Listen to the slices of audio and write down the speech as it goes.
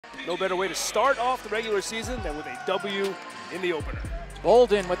no better way to start off the regular season than with a W in the opener.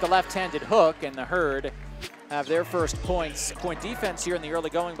 Bolden with the left-handed hook, and the Herd have their first point defense here in the early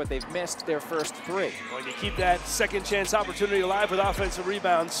going, but they've missed their first three. Going to keep that second chance opportunity alive with offensive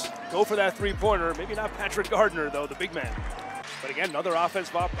rebounds. Go for that three-pointer. Maybe not Patrick Gardner, though, the big man. But again, another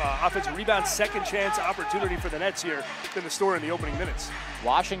offensive rebound, second chance opportunity for the Nets here than the story in the opening minutes.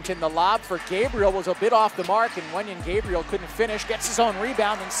 Washington, the lob for Gabriel was a bit off the mark, and Wenyen Gabriel couldn't finish, gets his own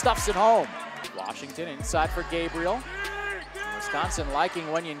rebound and stuffs it home. Washington inside for Gabriel. Wisconsin liking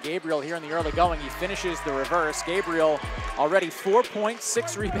Wenyen Gabriel here in the early going. He finishes the reverse. Gabriel already 4 points,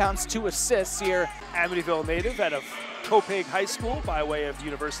 6 rebounds, 2 assists here. Amityville native out of Copiague High School by way of the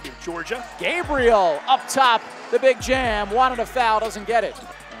University of Georgia. Gabriel up top, the big jam, wanted a foul, doesn't get it.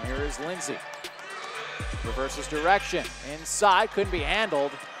 And here is Lindsay. Reverses direction, inside, couldn't be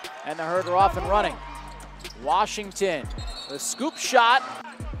handled, and the Herd are off and running. Washington, the scoop shot.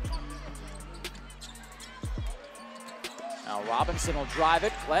 Now Robinson will drive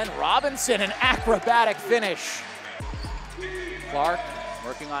it. Glenn Robinson, an acrobatic finish. Clark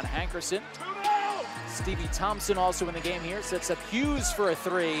working on Hankerson. Stevie Thompson also in the game here, sets up Hughes for a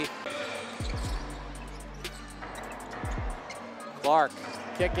three. Clark,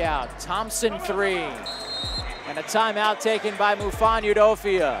 kick out, Thompson three. And a timeout taken by Mufan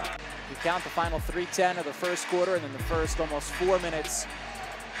Udofia. You count the final 3:10 of the first quarter and then the first almost 4 minutes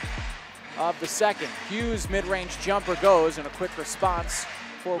of the second. Hughes mid-range jumper goes, and a quick response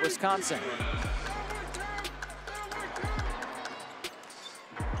for Wisconsin.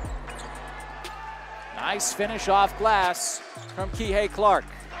 Nice finish off glass from Kihei Clark.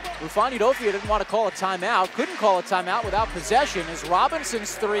 Mufan Udofia didn't want to call a timeout, couldn't call a timeout without possession, as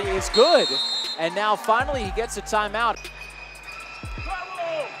Robinson's three is good. And now finally he gets a timeout.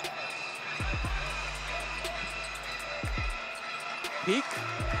 Peak.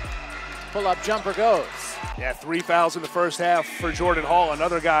 Pull-up jumper goes. Yeah, 3 fouls in the first half for Jordan Hall,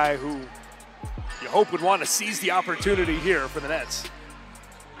 another guy who you hope would want to seize the opportunity here for the Nets.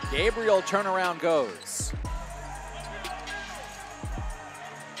 Gabriel turnaround goes.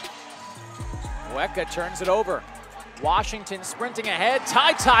 Weka turns it over. Washington sprinting ahead.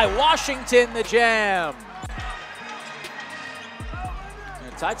 TyTy Washington, the jam.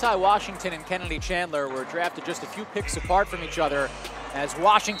 TyTy Washington and Kennedy Chandler were drafted just a few picks apart from each other as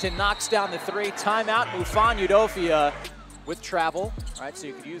Washington knocks down the three. Timeout, Mufan Udofia with travel. All right, so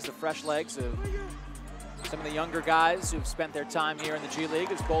you could use the fresh legs of some of the younger guys who've spent their time here in the G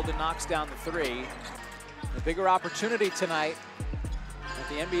League as Bolden knocks down the three. The bigger opportunity tonight with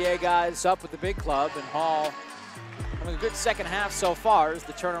the NBA guys up with the big club, and Hall having a good second half so far as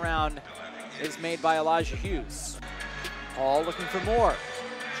the turnaround is made by Elijah Hughes. Hall looking for more.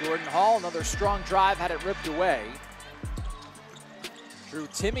 Jordan Hall, another strong drive, had it ripped away. Drew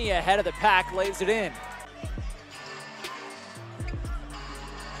Timme ahead of the pack, lays it in.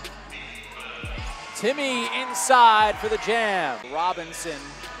 Timme inside for the jam. Robinson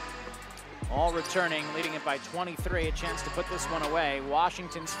all returning, leading it by 23. A chance to put this one away.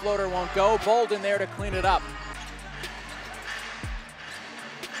 Washington's floater won't go. Bolden there to clean it up.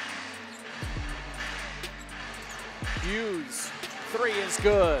 Hughes, three is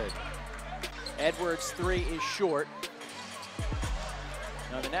good. Edwards' three is short.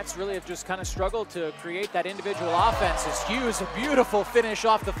 Now the Nets really have just kind of struggled to create that individual offense as Hughes, a beautiful finish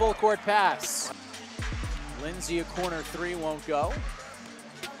off the full court pass. Lindsay, a corner three, won't go.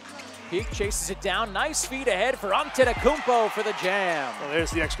 Peak chases it down. Nice feed ahead for Antetokounmpo for the jam. Well,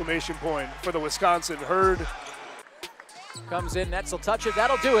 there's the exclamation point for the Wisconsin Herd. Comes in, Nets will touch it.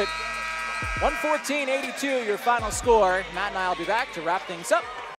 That'll do it. 114-82, your final score. Matt and I will be back to wrap things up